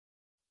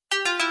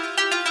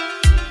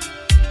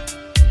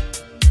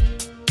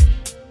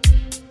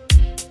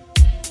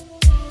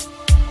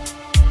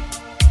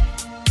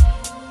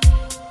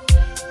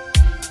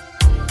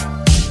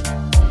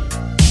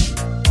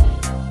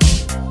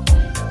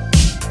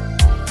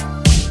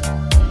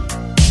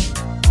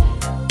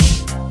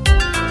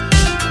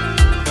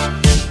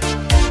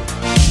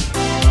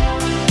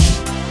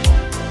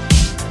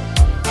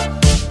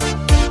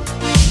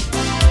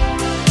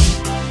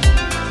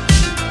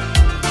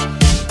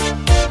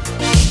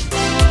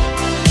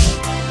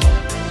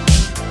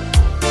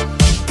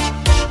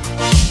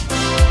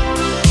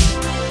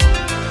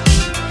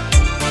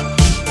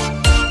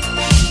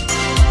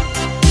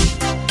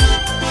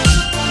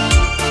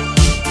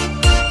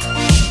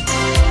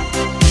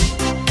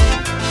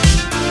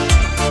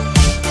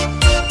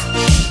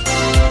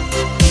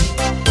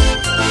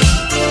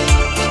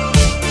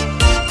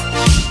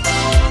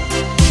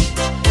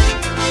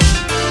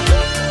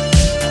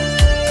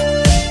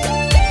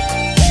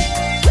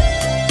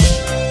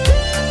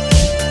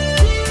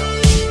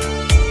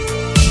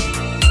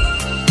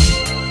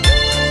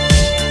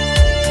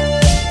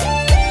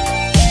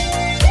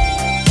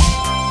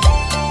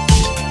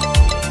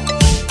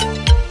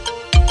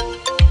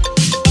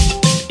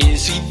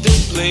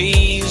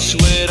place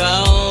where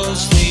I'll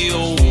stay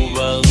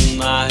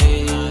overnight.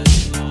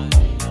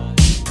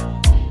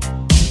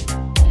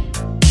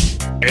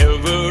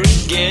 Ever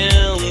again,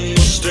 no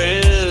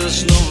stress,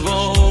 no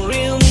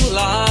boring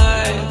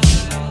life.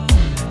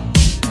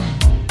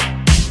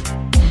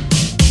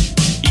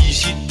 Is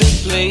it the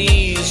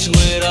place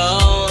where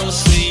I'll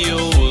stay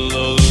all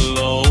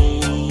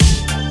alone?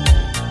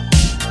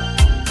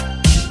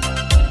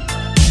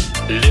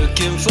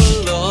 Looking for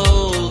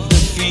love,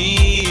 the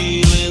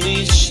feeling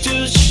is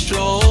too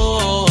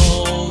strong.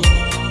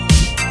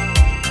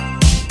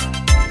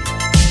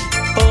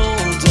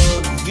 On the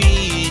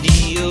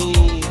video,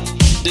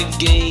 the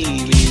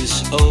game is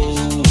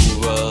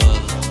over.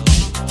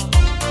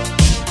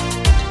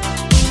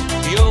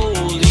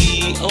 You're the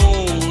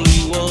only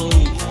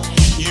one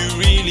you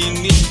really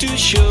need to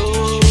show.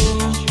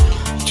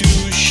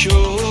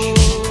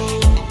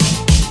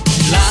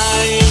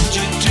 Lie on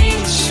your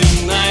dreams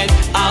tonight,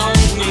 I'll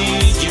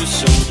need you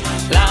so.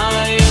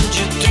 Lie on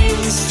your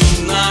dreams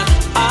tonight,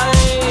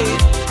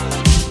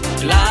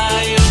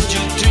 lie on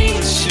your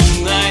dreams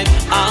tonight,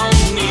 I'll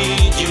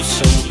need you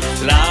so.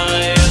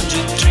 Lie on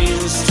your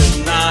dreams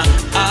tonight.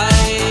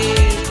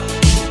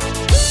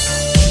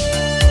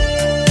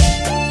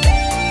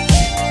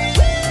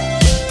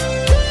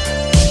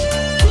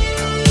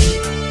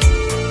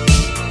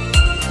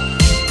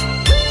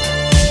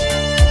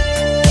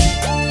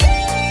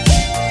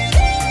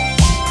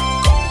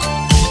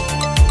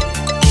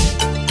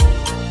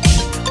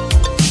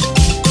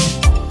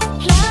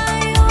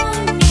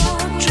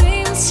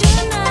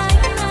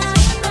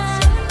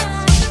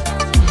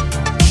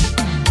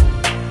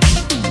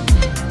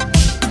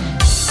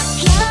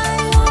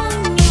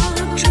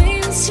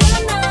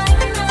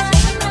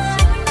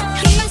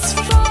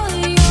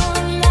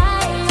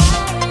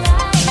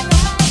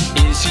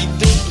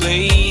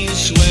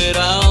 Where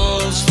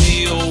I'll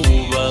stay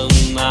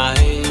overnight.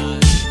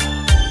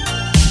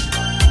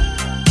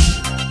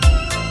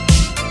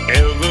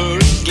 Ever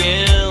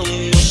again,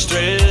 no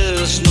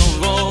stress, no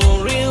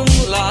boring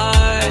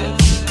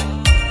life.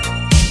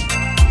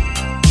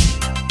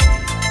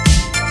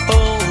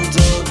 On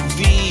the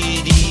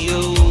video,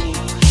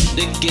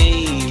 the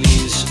game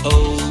is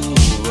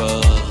over.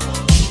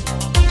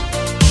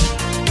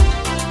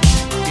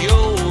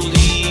 You're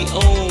the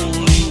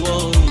only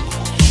one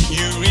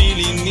you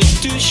really need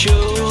to show.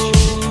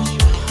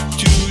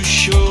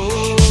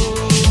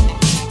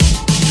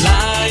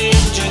 Lie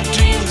on your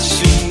dreams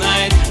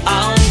tonight,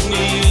 I'll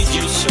need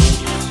you so.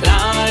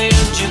 Lie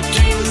on your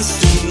dreams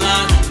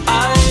tonight,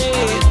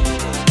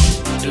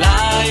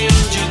 lie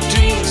on your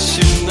dreams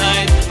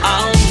tonight,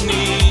 I'll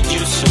need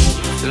you so.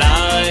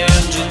 Lie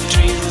on your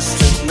dreams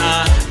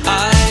tonight.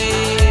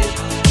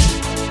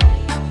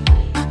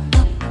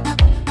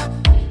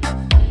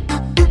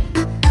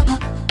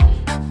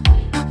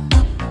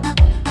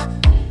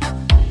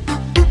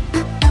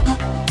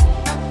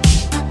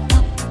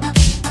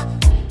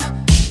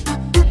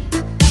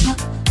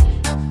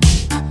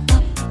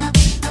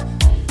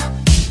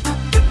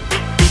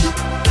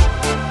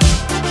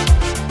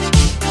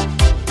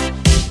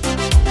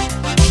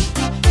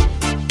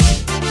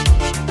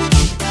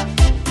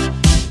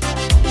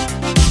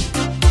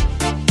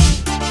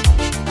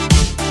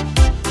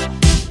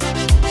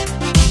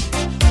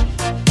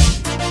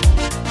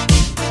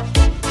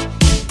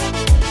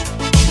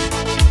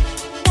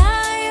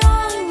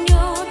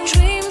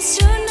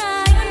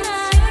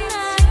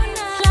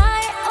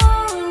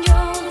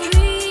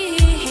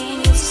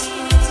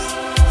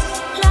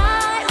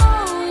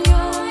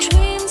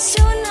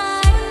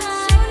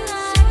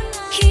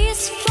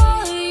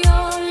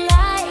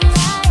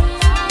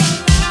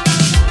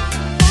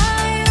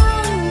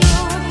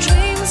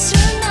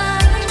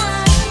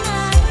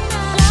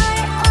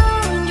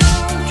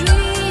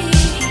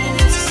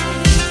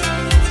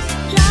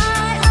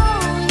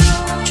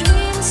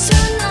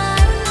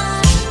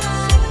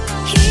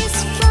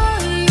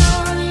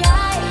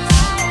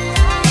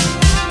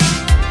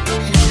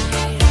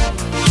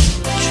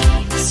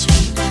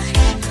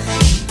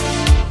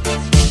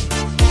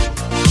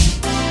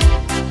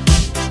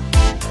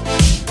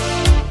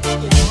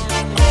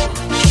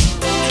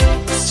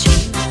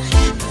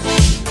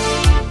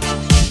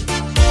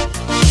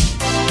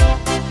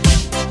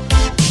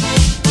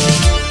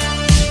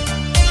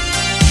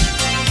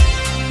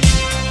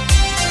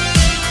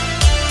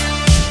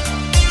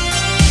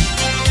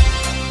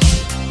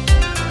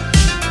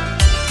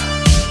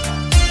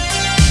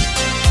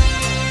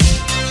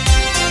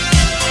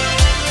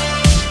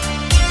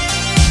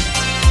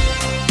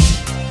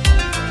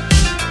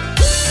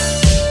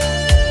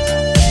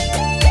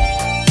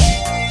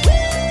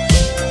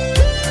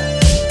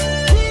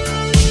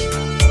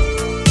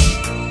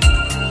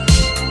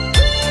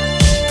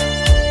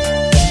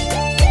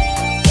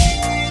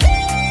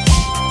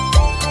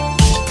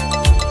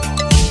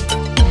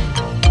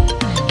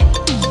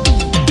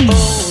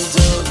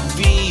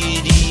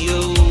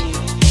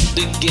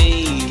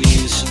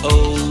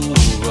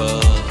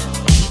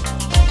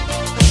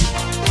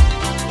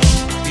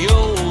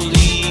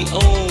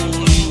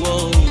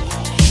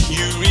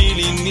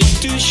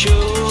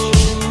 show.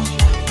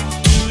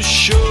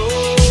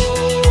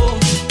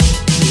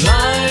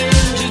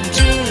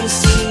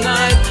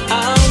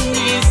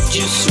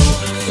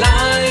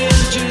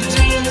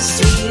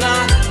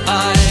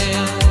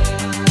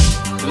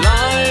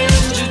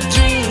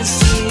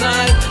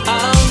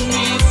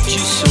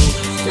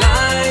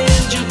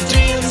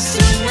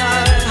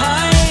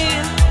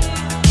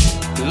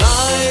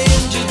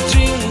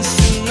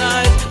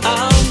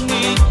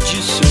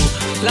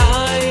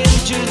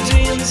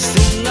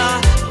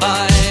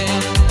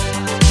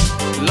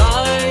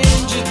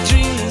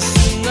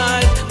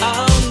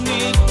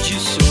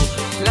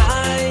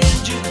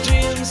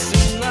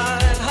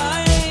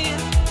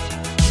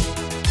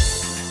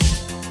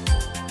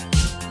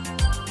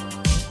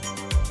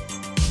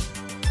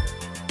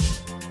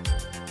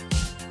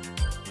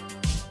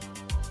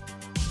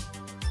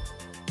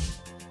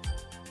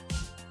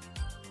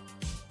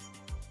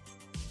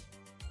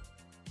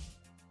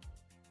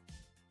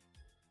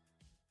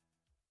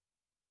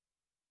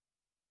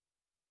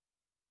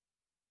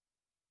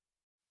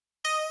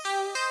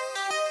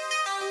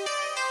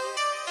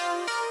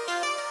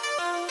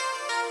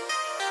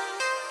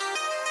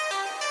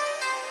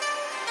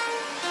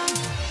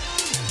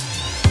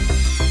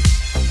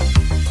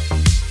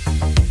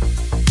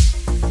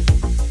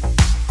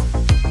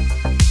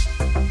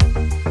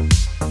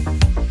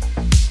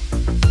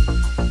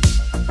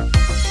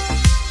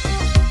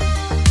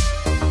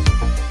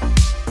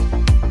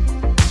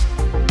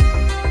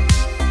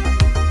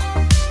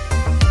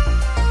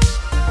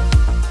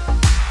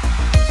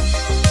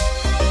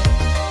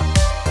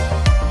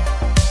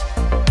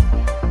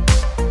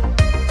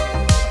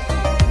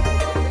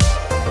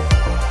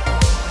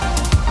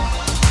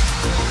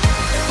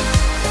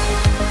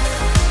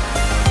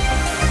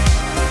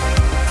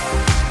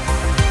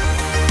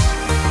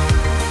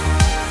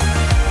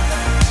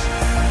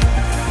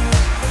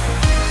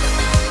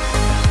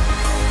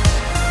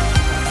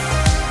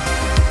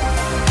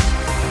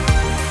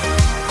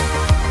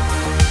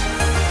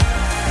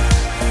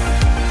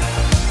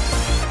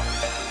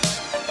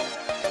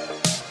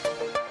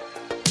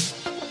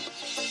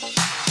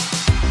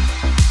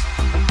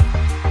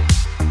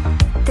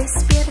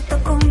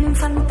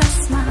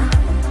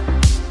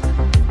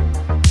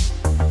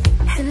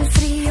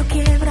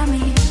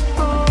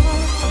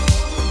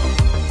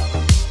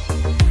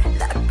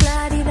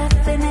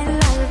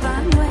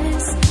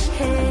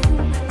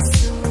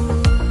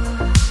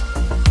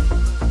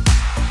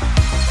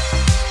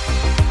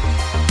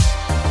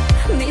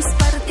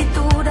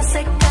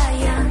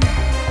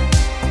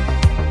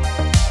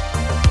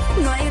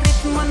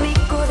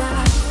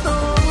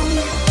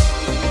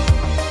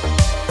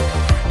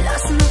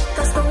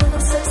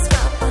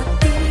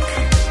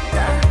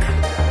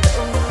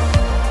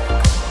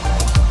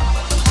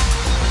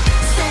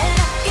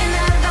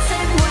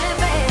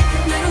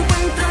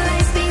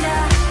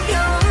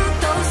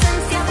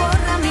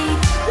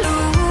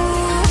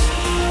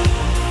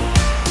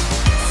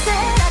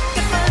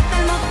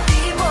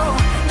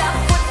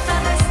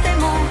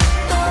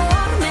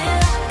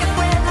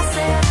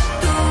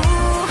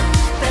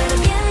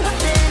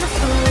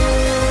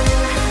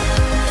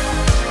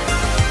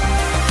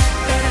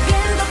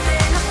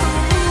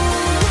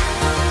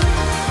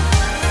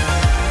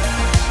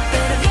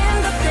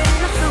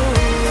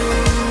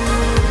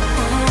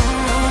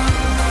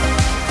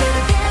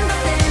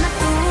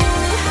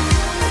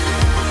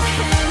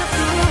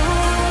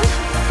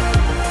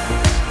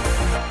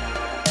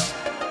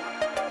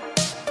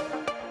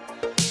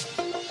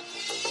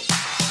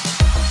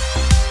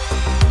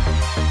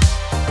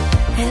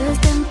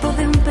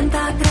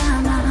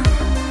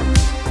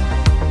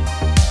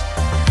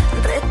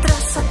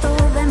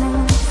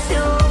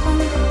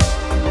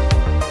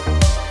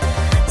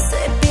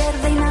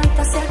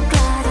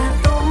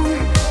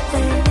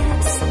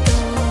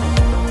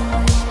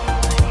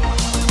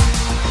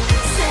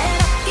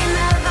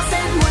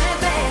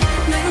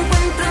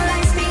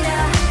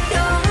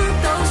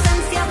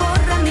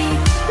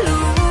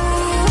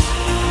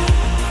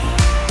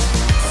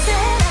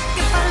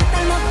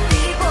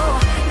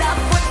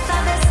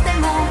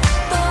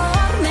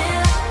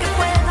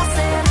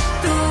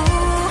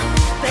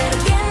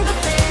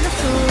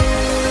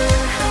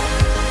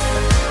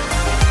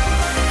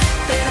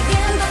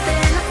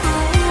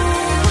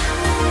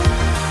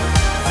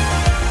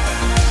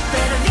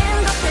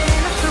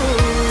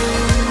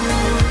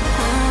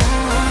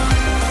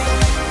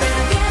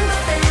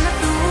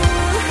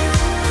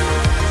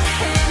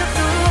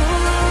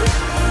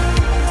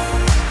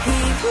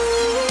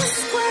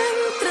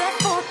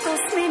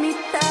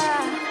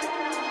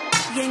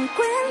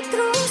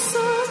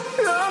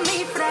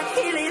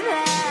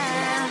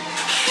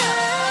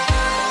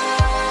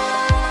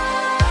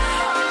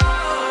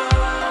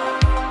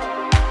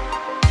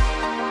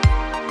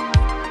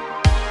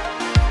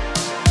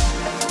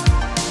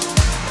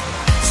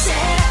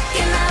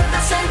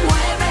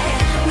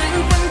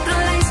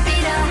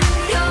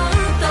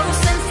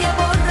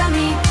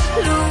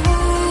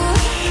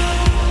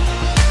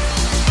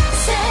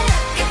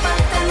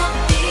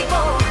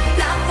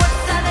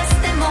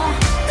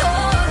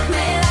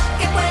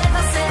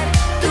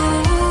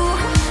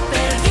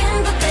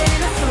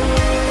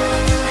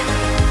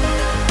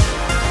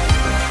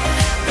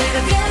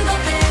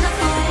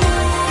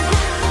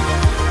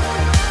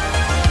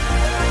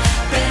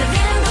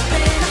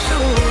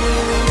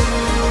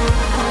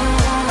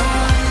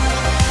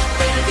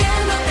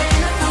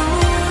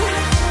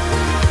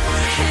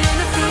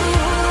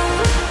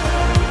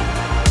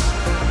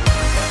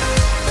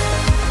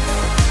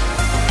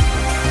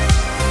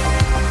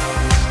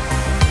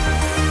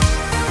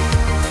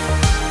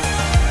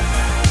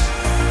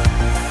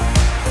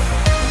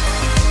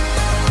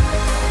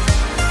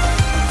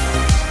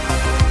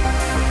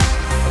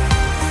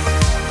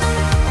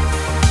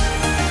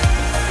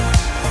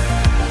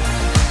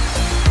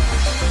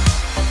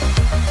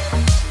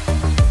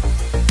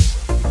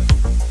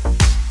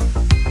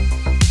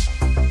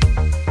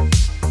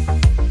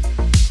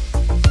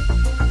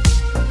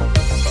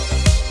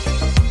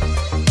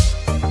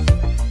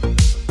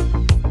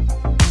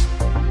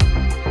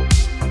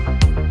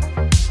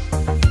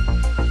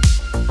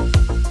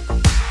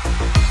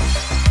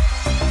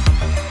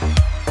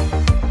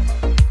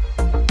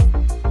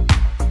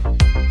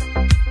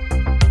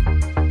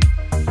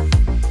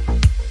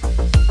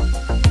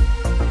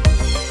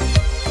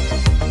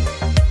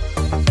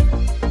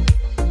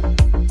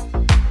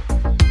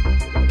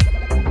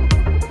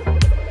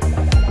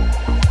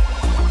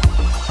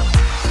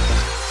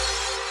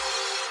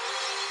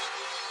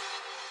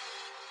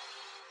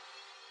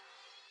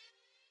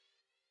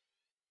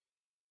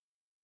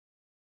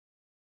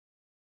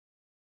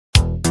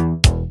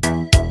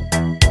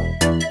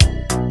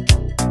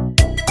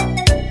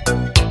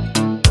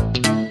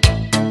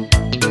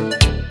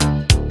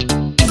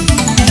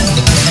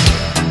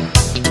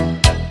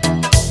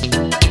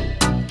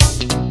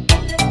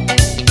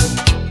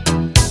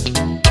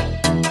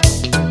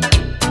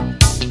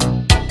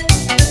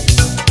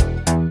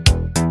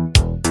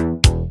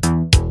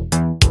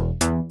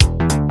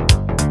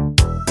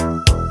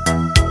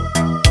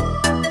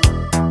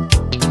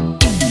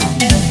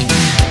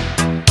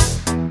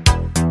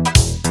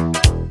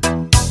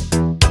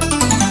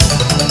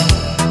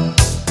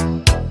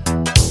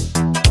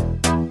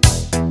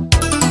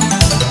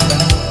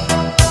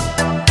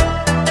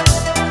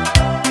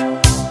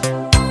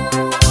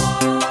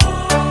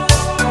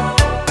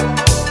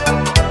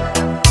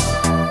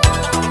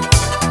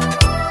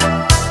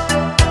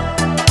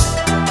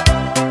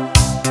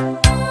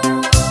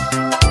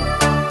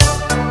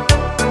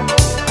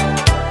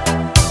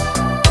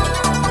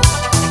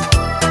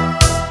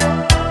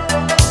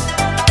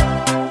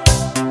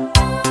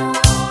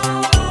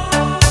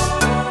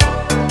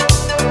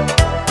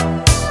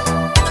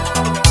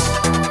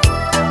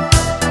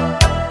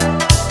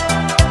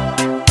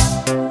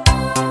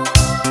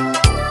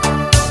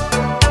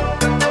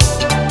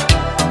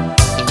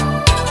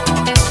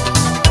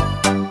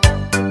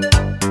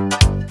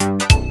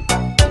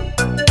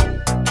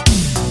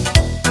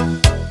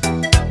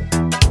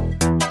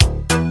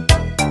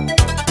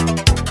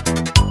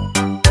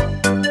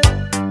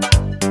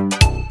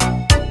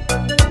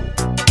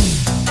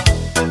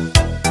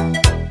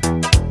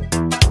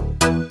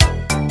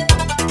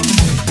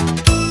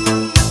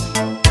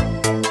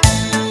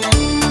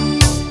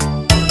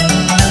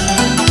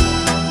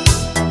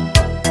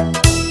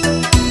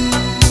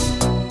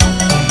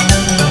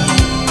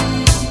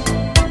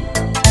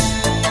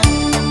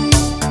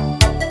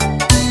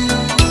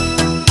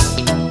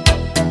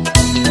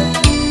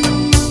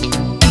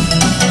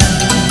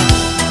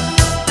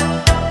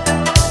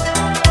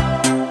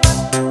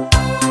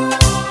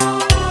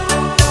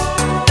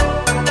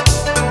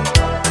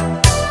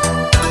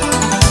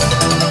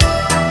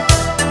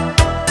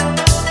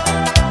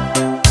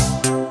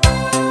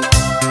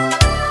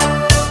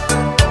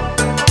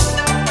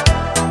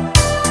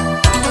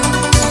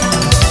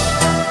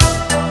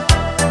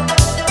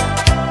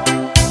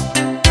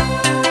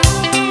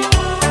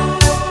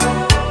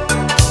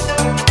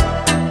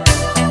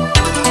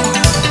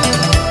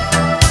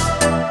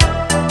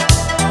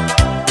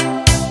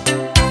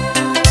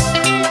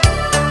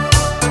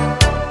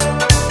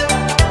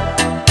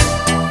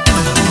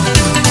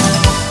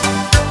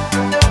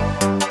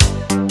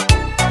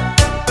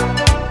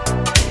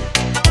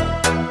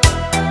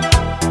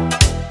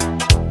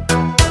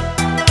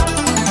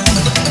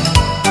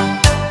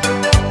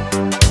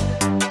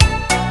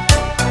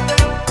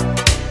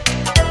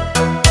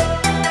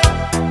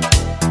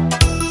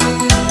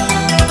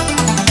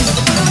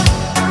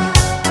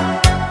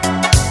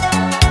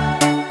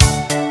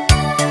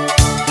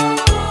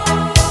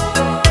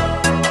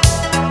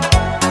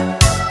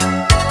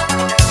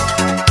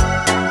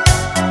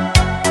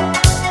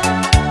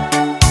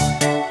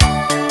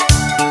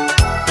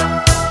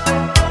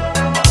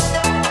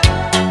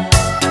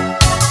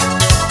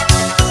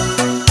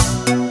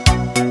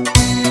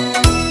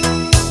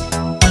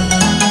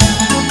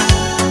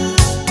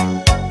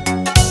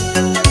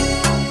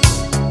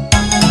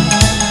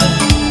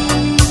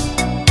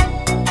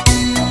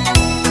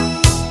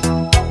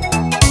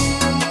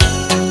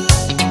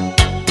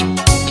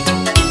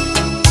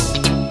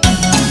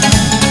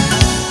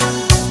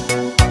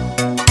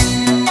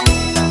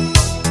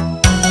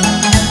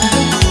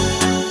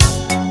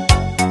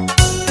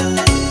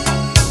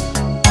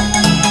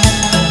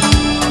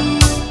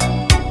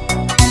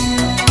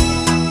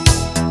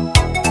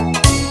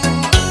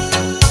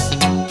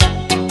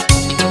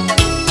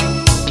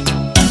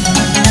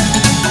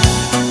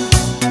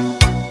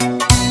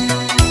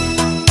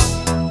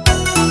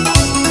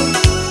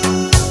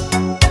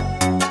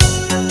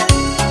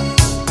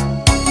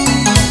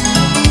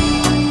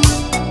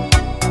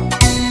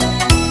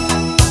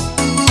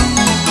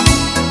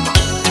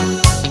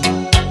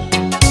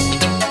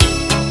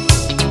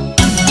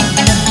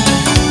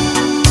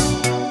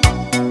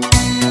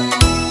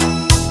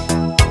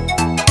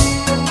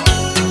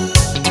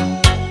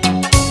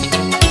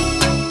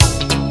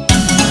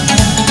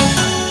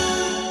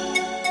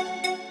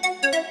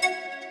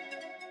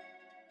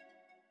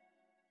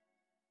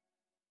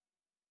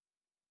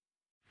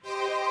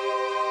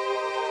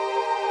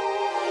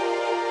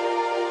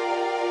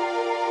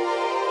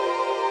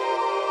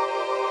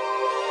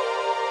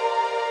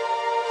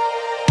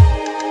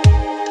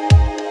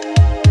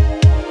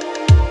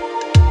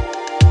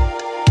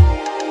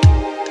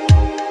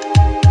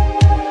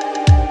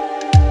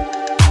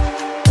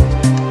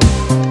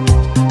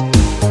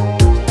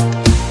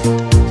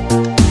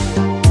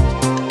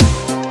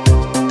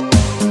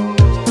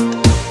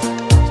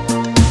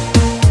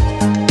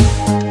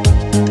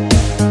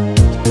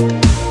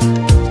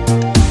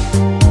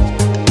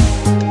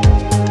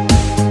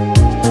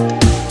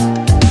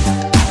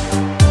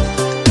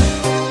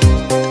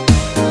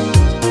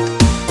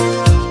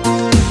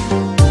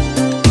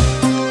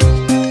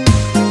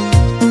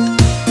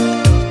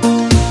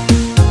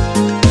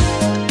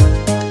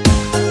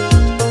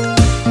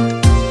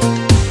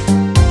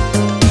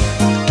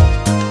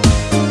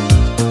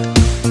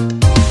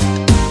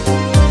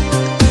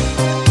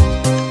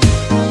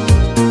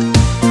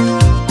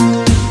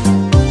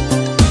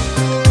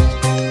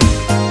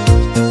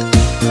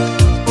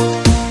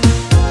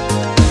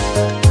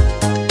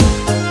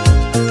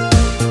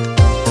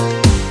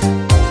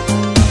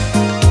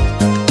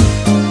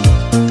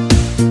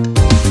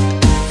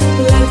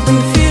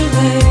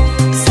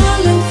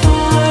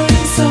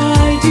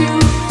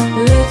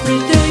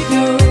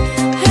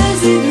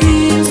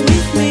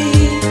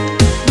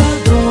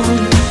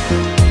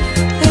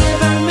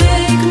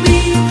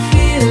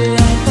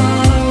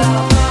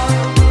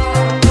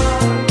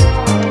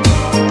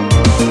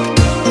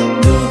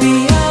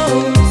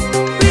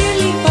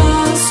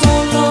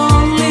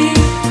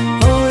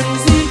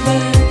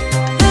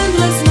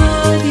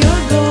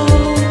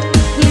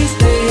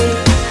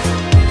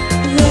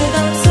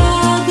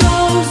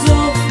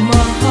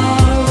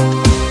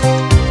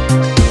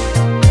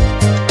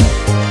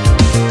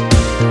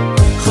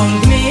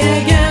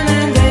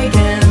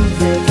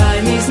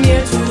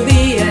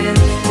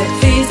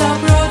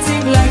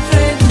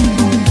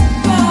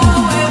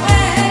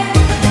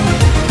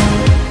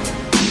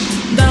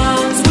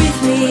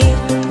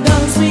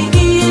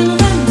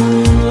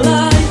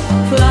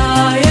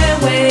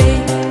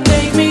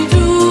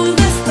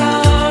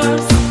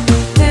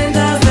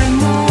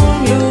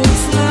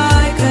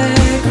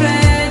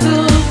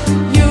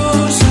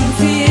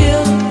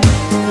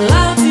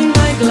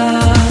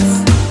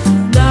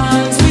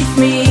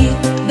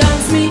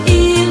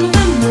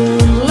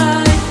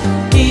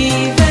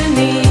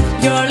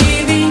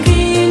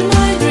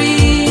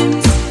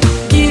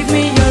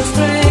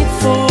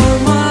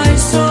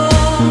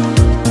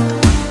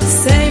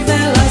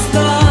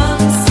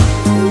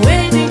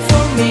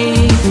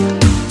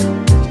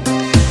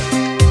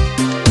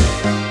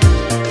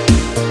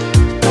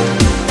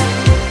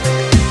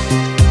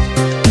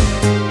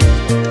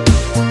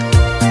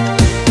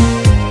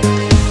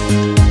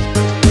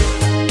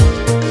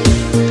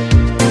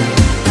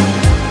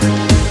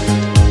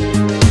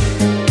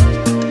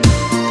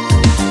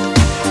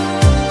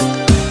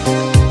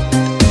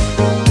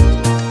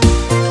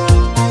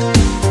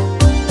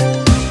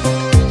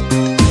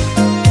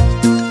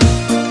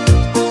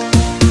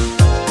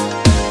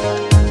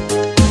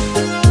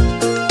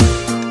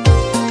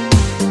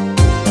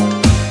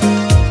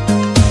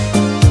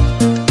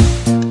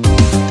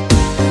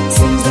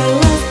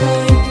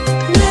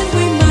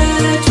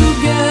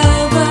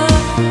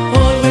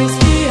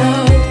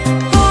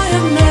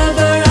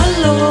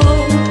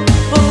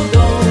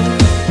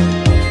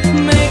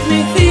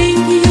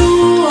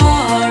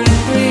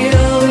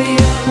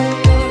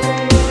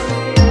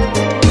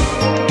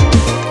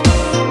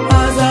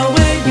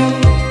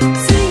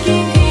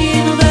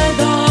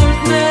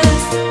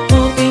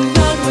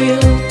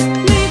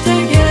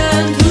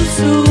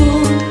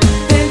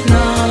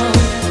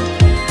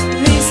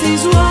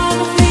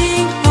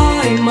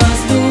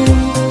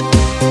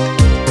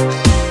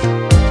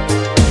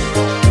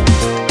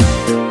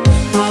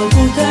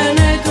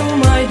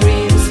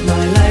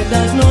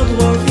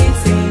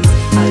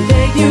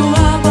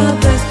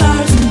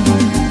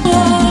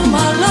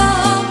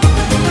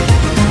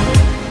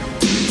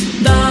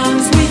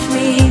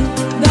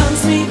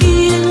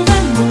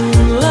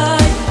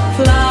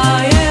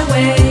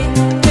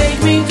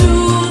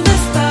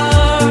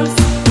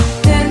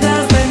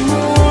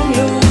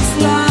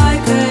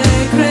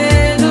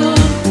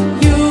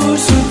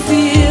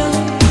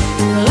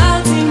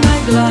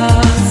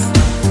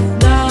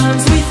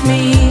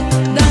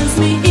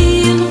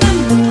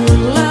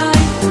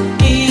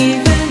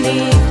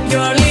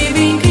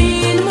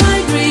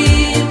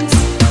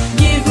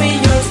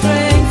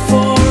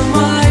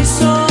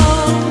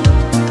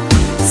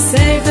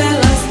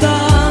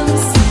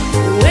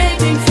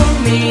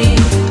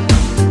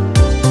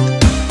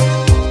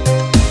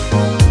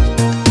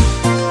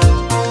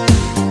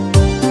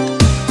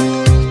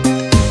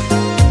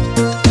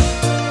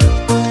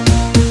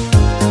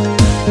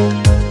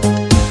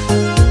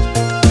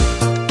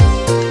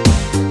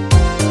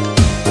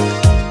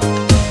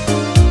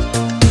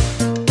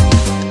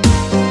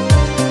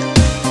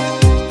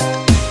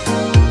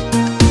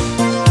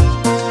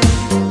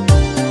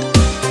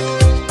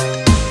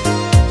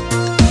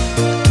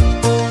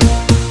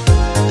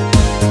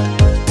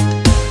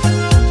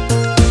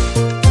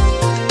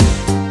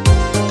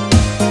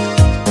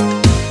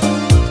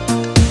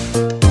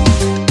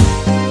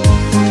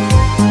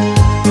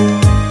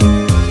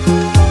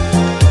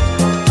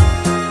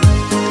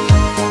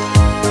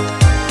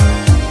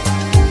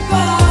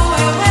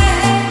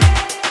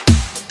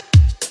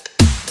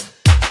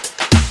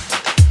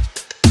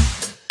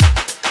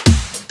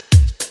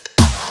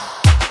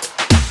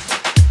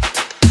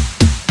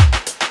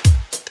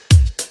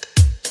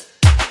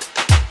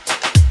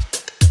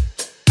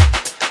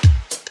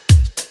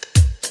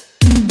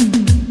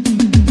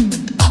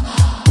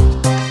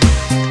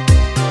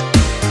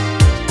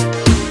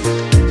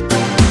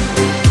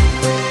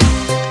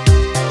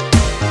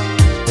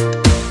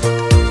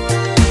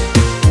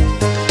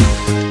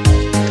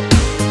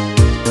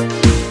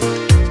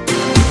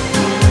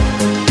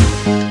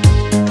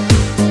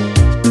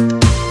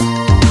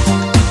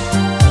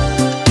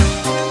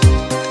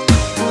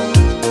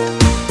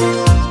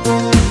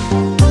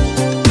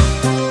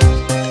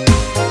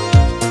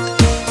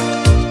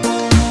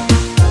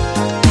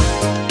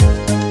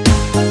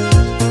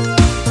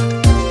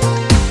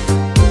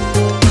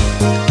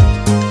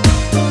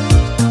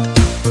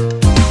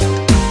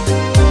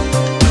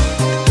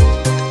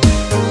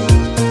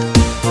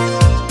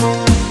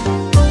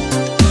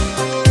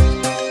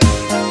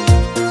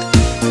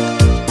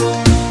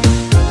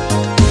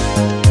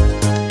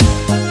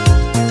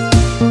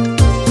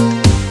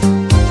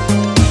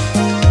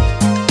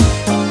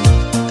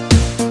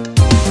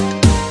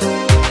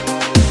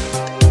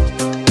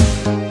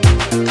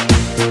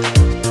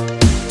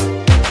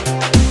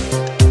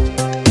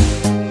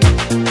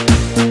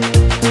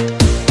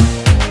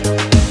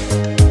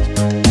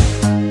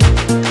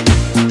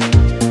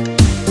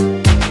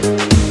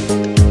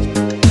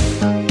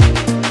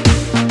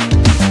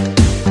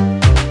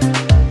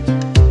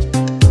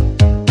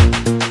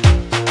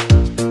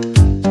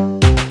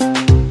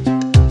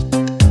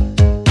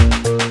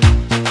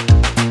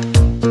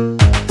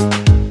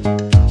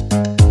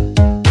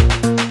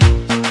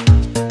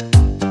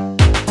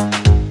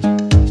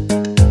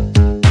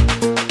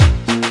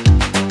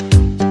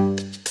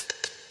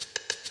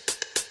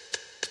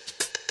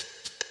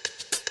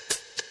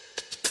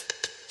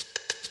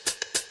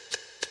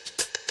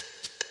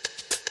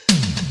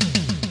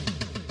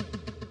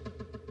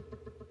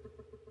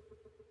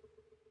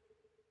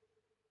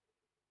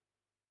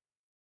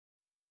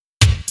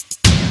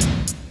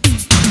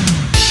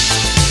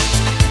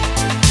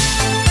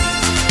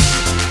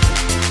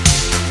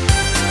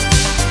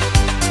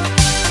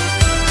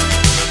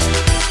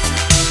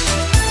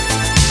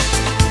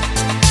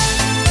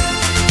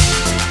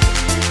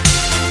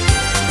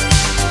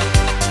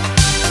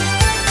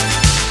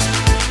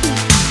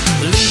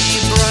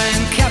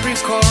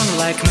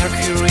 like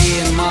Mercury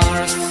and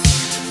Mars.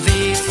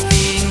 This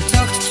thing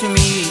talked to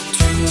me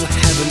to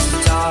heaven's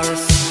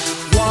stars.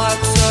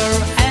 Water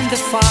and the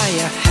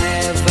fire,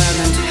 heaven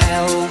and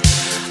hell.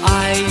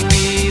 I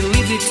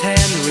believed it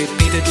and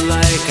repeated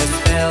like a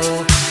spell.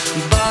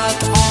 But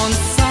on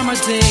summer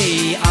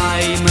day I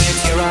met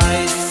your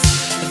eyes.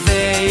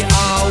 They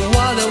are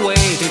what I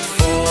waited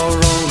for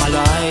all my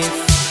life.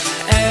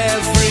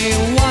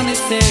 Everyone is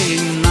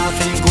saying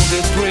nothing good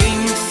it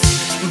brings,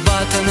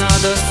 but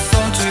another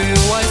song to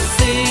you I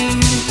sing.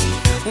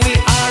 We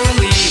are a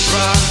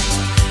Libra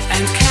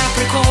and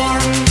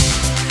Capricorn.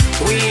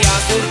 We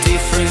are so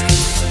different,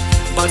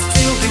 but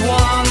still be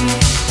one.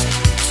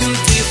 Two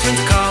different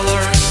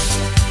colors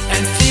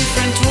and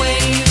different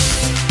ways.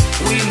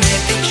 We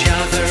met each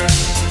other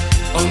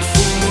on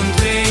full moon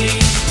day.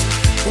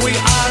 We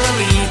are a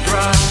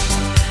Libra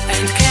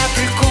and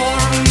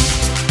Capricorn.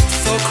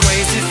 So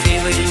crazy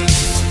feelings,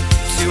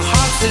 two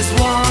hearts as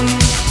one.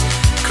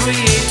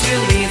 Create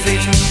your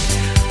living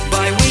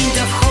by wind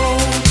of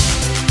hope,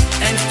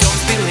 and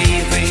don't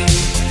believing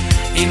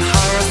in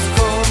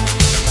horoscope.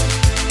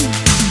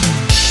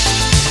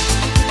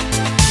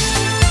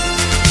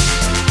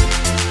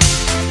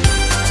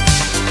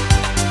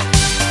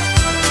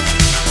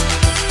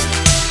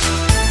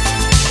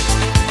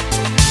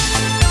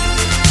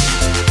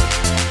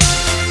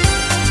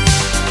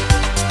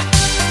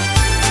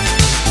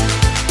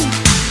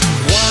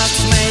 What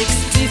makes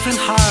different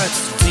hearts,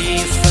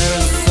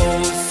 different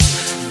souls?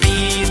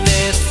 Be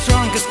the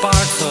strongest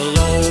parts all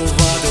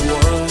over the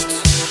world.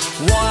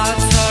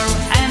 Water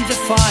and the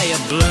fire,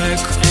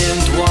 black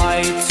and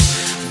white.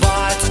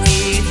 But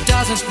it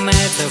doesn't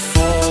matter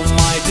for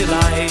my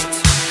delight.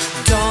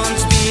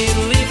 Don't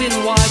believe in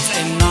what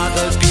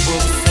another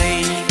people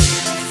say.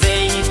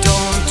 They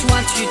don't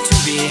want you to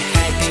be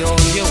happy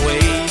on your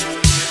way.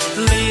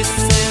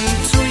 Listen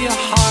to your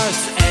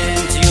heart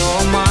and your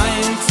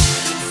mind,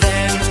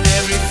 then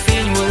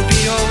everything will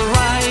be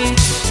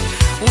alright.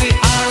 We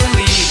are a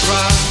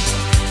Libra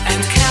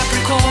and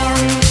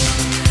Capricorn.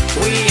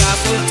 We are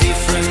so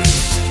different,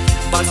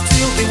 but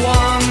still be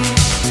one.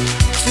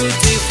 Two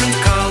different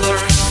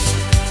colors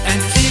and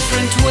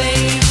different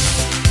ways.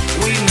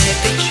 We met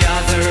each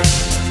other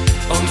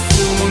on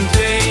full moon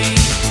day.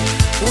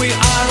 We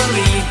are a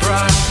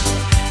Libra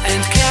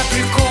and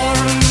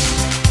Capricorn.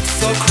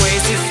 So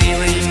crazy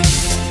feelings,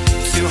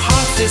 two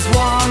hearts as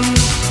one.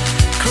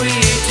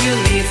 Create your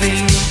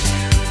living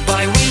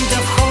by wind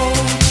of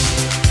hope,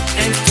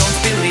 and don't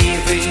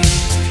believing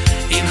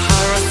in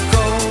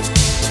horoscope.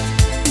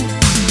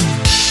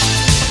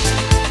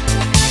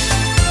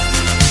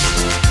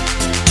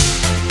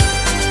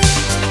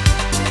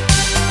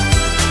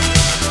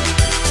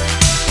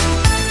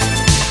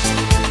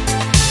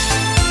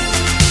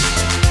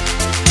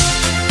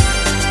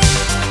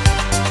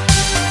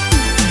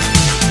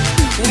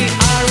 We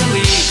are a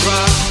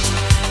Libra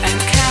and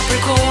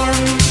Capricorn.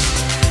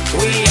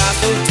 We are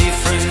so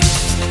different,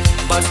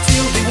 but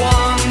still be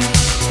one.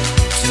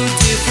 Two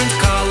different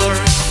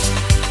colors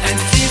and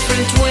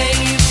different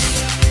ways.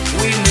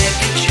 We met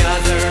each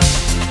other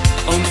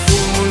on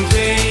full moon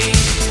day.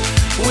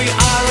 We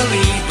are a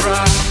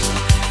Libra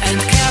and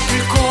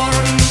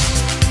Capricorn.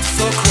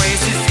 So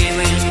crazy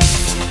feelings,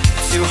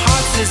 two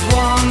hearts as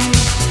one.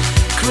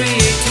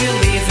 Create your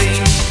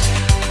living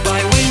by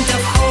wind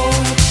of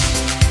hope,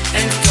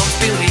 and don't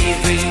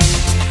believing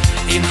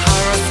in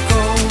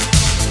horoscope.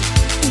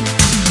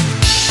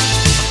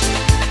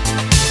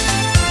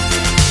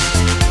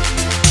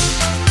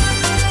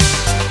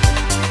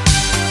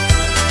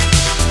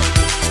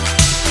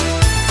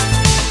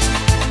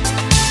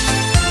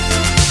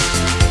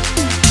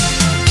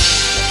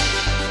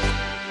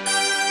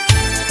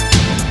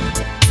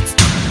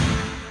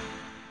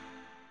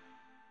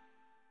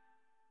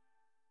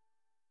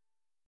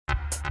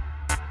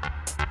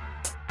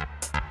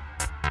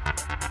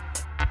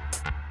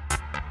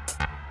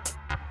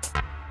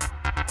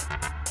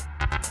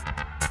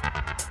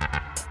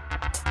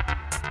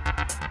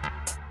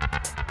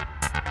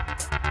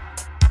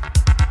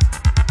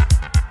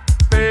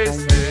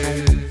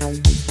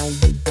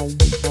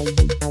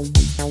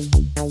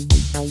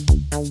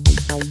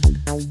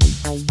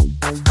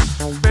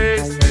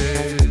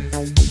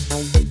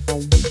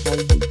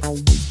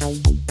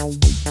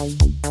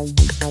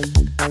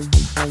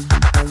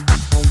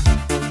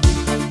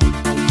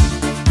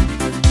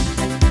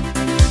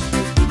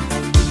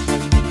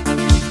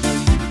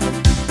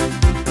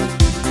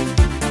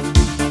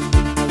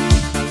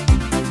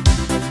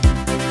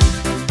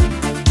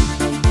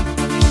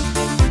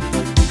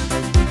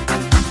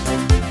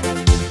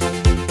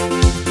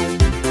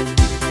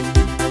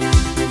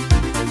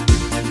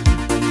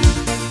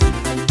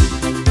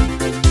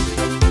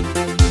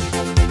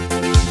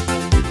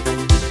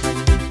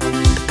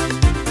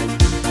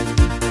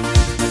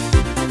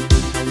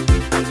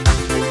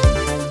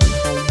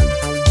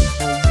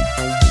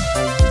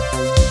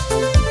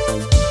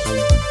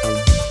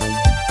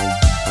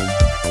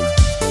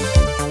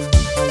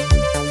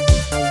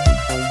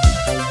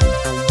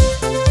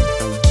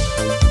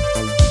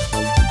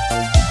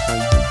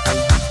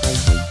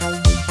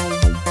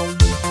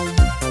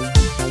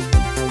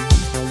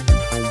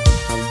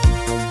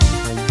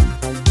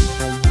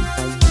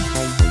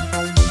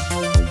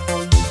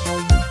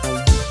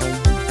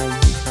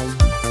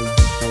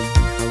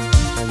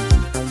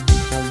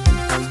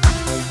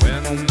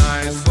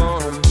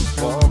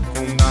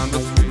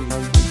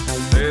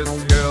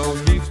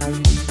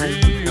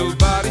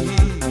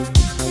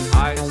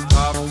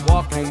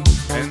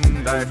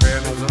 I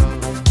fell in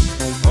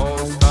love.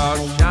 All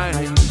stars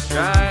shining,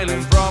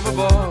 shining from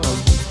above.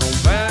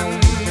 When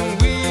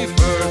we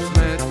first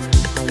met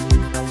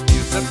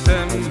in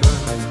September,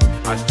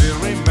 I still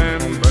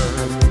remember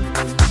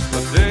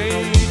the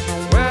day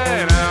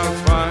when I was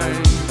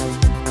fine,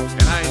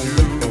 and I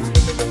knew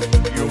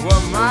you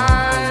were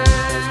mine.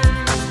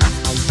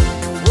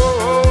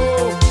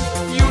 Whoa,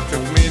 you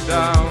took me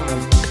down,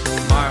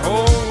 my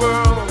whole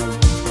world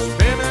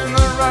spinning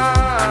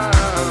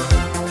around.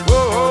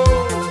 Whoa,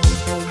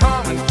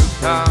 coming to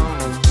town,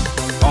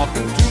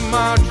 talking too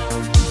much,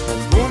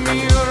 pull me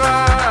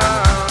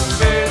around.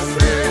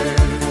 Faces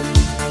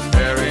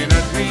staring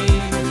at me,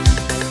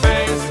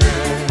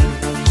 faces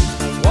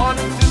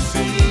wanting to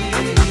see,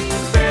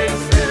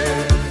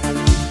 faces,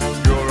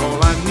 you're all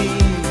I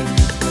need,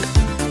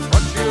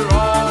 but you're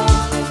all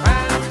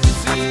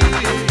fantasy.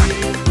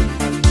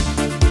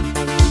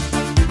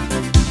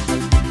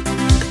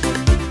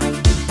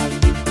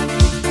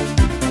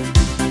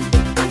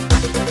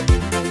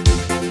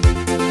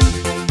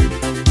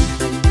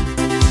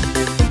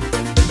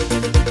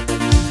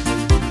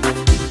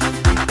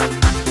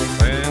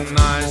 When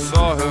I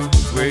saw her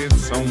with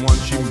someone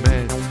she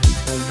met,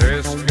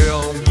 this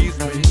girl gives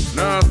me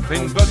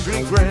nothing but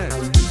regret.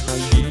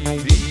 She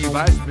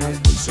devised me,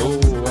 so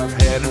I've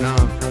had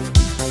enough.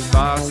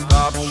 Stars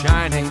stop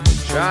shining,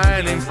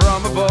 shining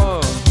from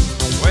above.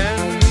 When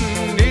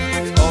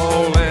it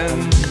all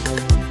ends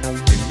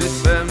in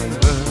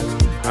December,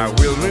 I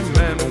will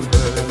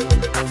remember.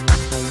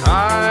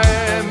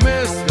 I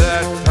miss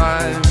that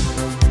time,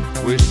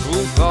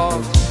 wishful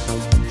thoughts,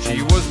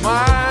 she was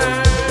mine.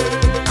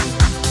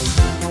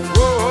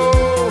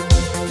 Whoa,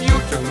 you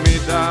took me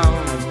down,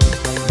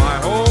 my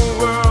whole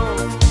world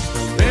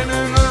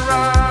spinning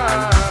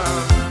around.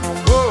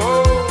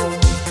 Whoa,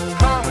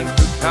 coming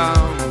to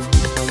town,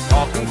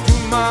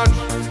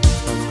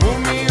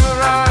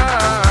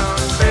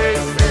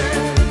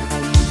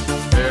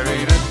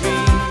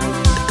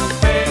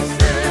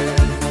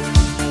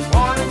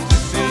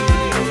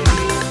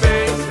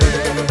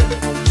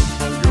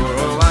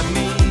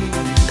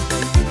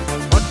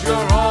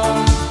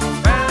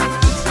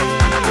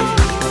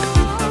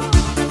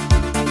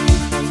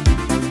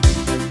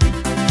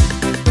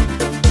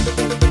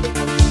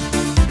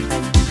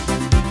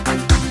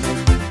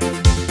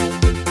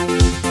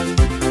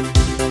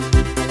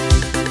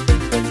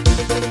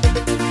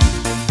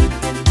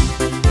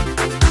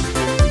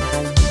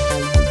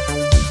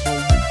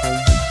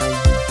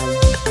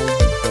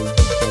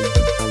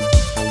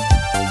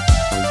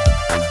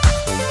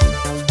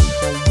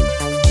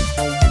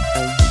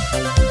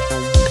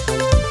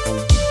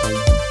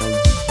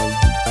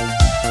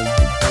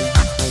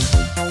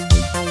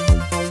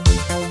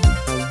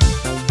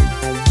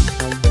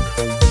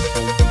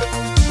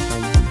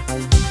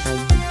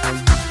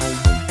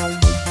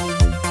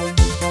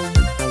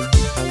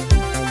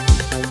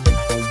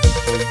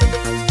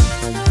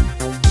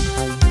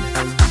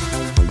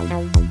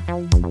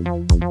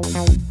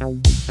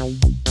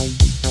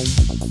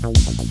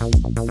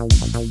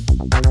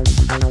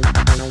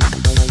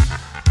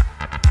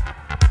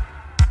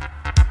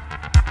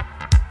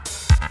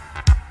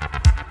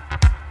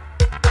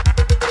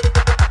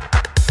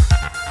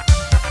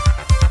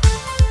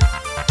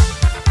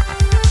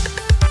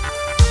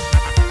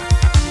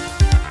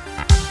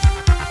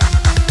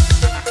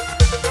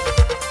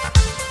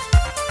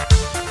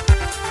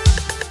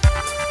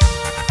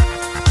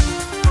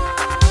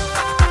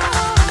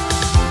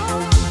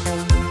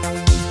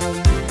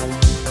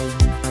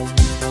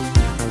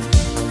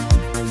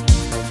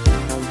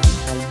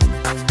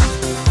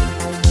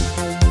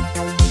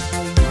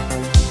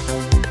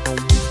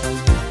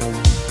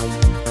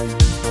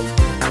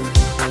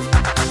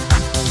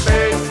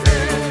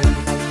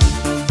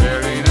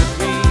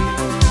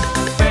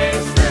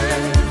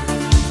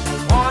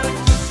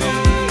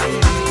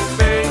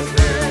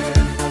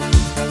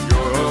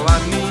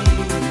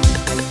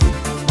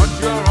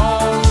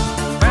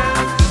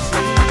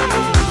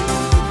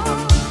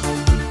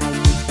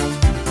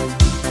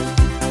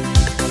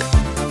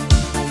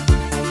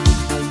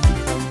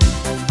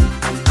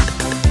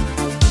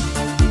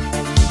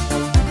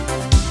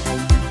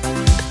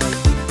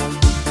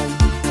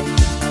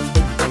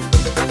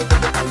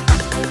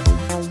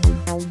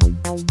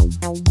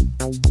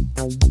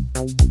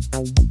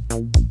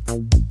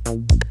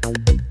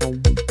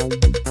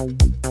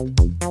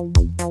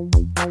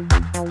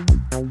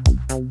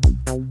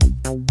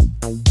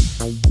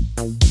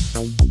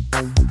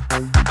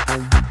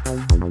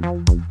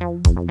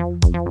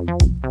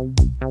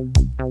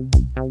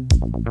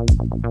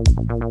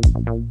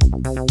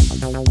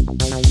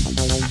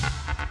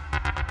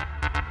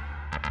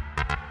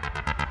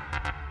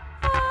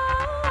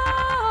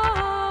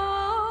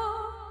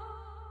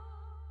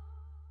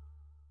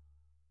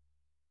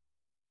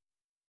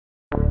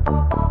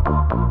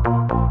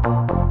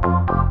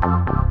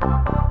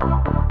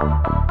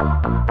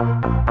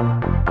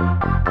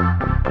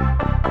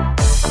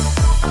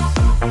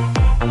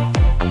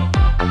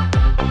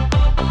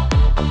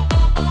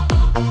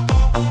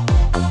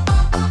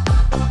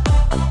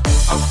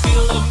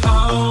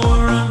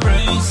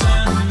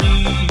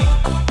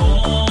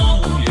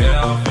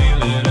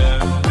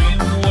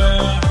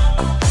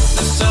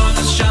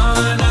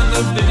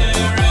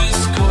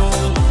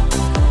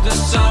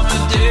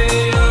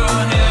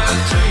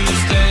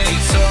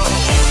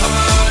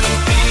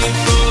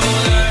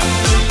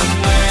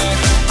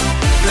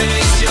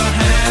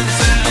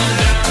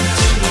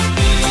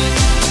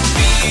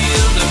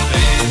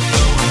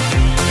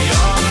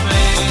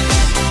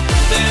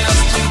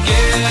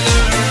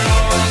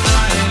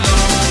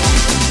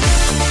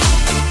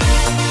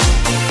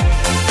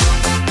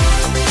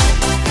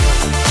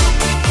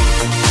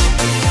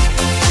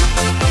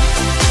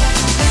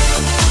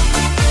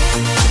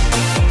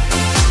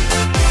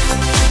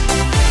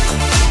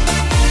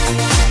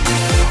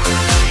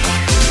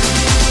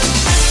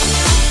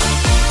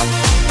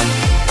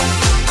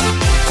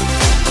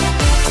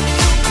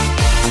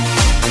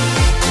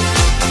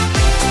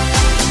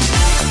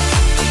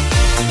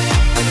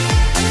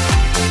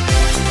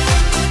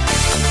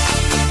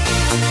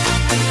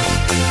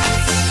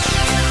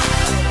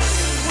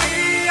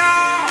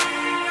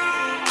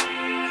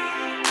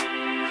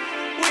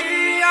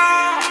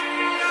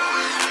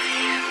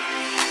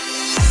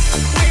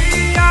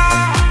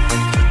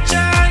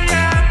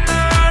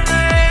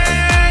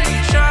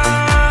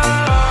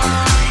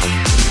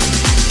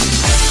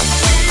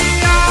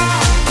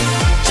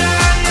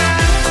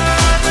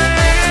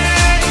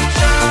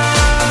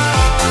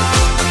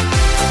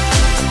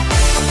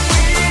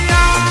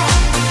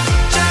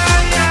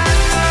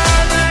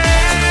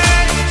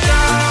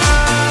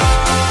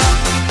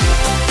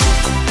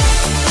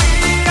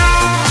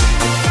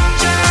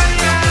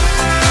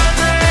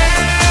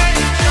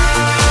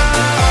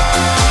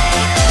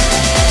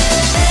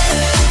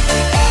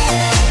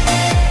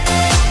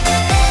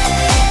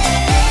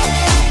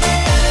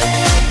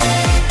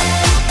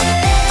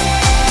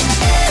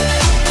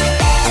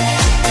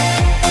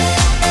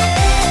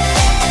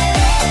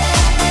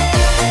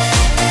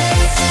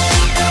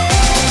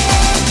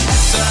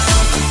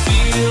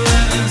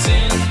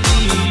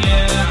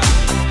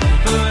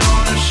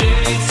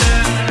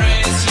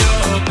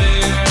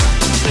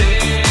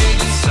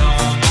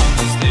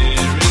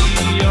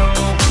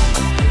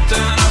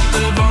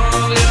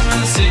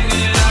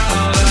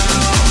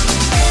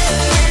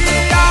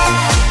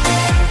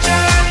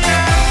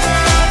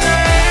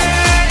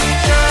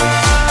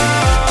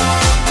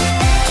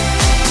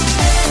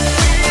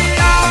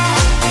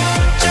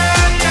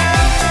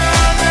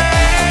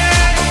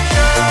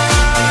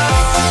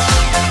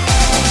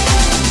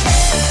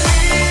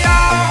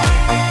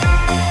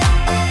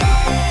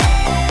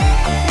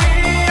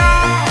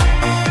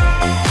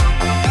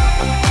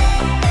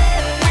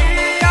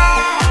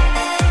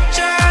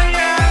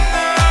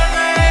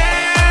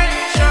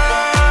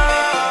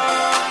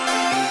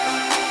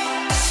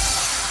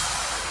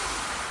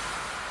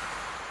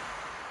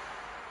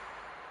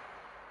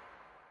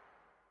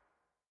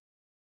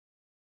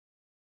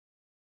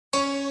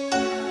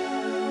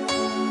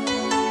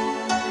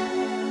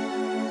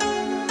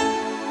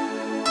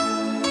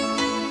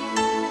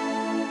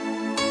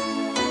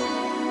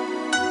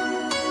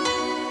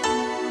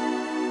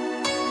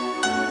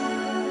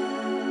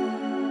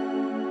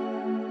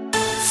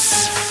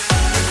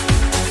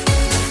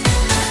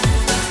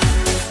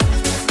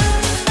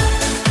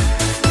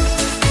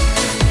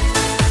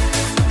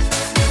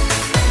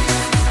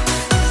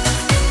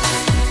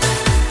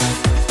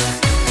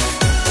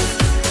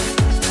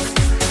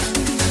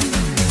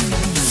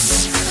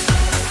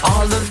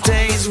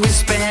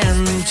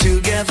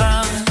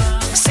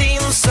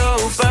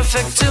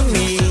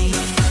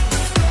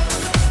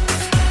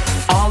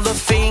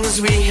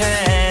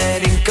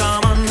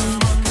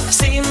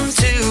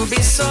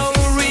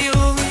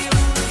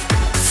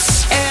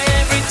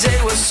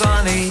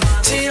 sunny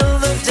till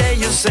the day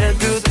you said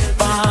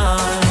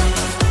goodbye.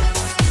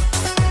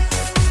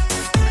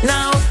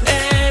 Now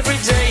every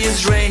day is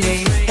rainy,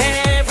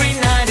 every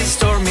night is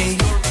stormy.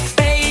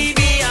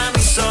 Baby, I'm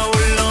so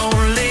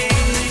lonely.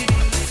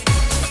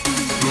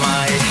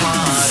 My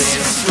heart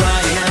is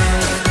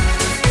crying.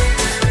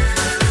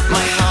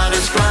 My heart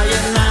is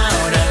crying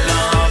out. I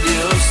love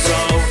you so.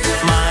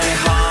 My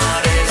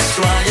heart is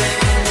crying.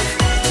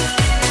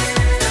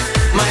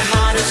 My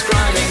heart is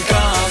crying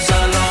 'cause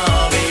our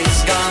love is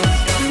gone.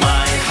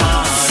 My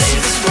heart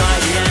is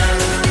crying.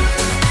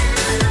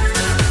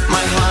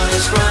 My heart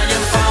is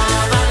crying for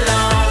the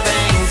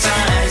loving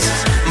times.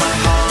 My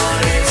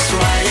heart is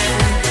crying.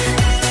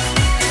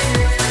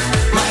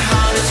 My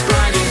heart is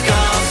crying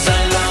 'cause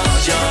I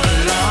lost your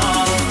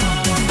love.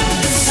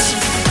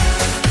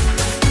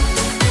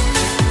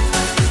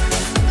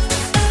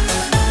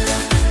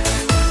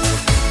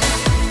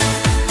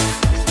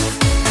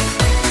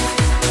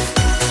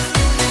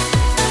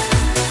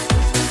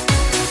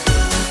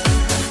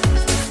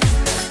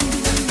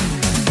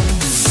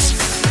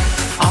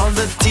 All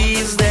the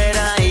tears that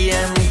I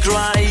am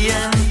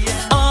crying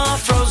are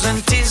frozen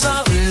tears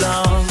of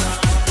love.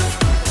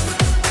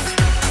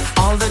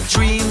 All the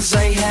dreams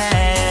I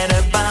had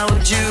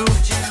about you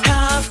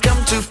have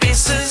come to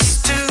pieces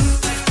too.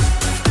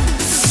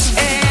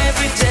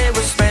 Every day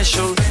was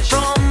special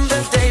from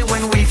the day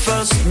when we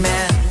first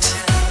met.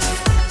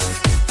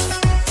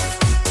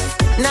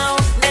 Now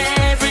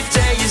every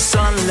day is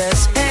sunless,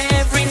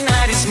 every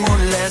night is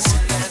moonless.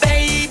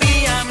 Baby,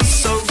 I'm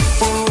so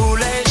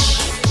foolish.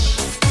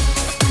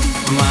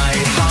 My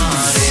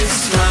heart is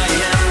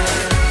crying.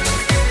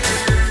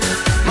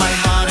 My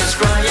heart is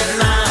crying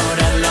out.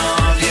 I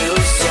love you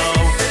so.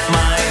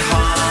 My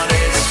heart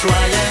is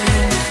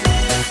crying.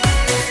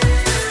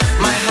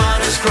 My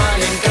heart is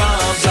crying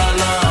 'cause our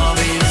love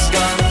is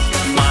gone.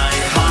 My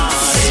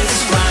heart is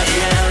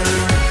crying.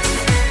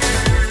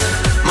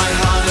 My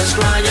heart is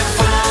crying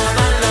for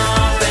the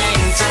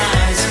loving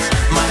times.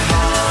 My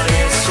heart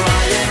is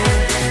crying.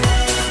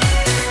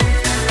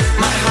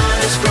 My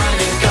heart is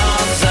crying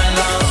 'cause I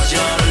lost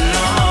your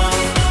love.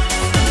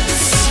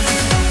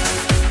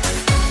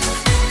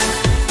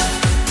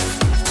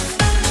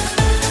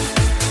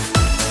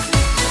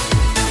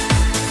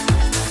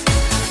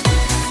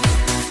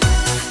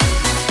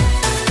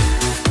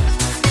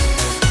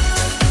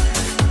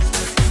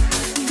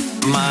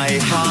 My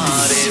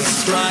heart is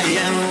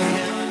crying.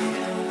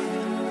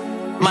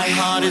 My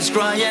heart is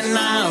crying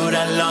out.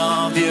 I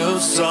love you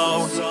so.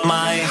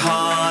 My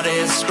heart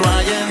is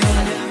crying.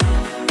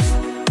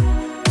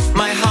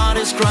 My heart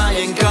is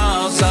crying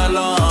 'cause our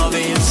love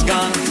is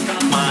gone.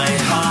 My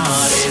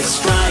heart is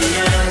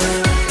crying.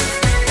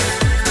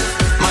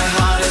 My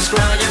heart is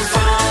crying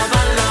for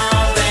the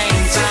loving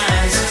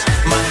times.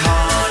 My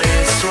heart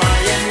is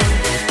crying.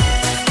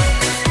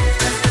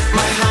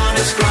 My heart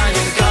is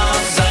crying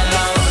 'cause I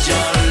lost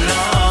your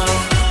love.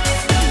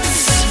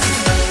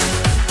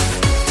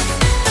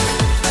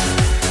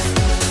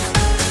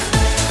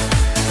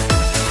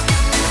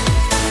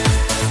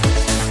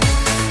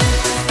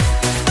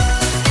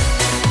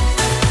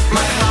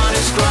 My heart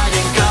is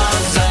crying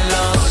 'cause I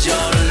lost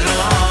your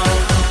love.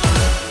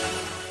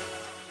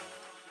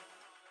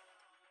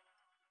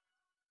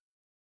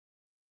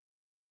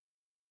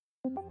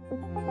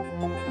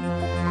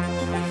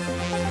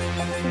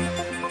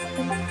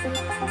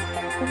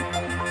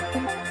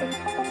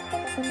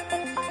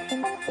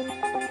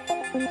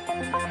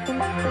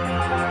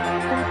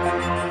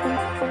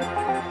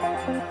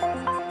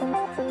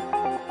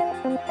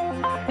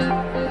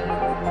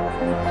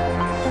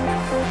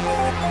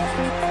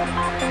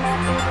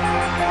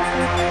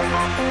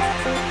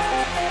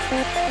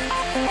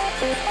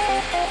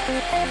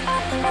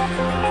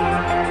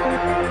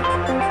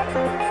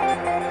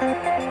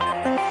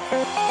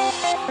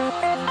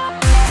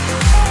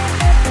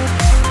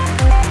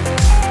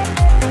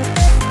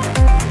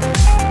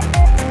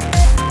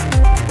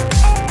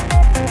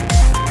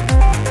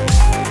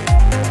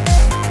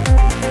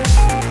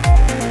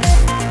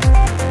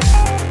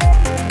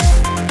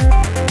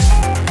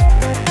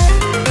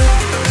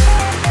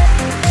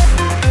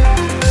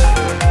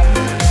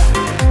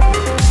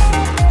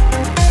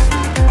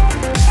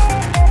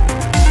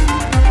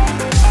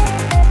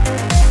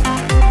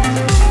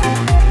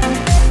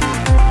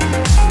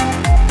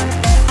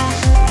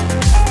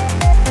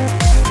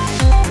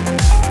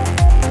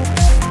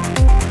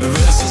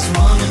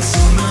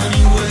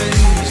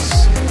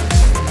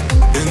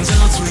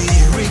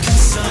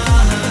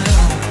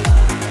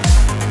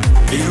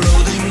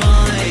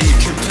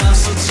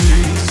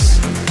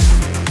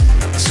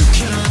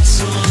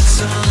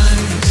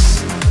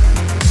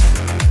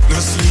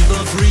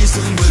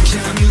 reason will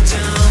calm you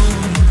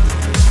down.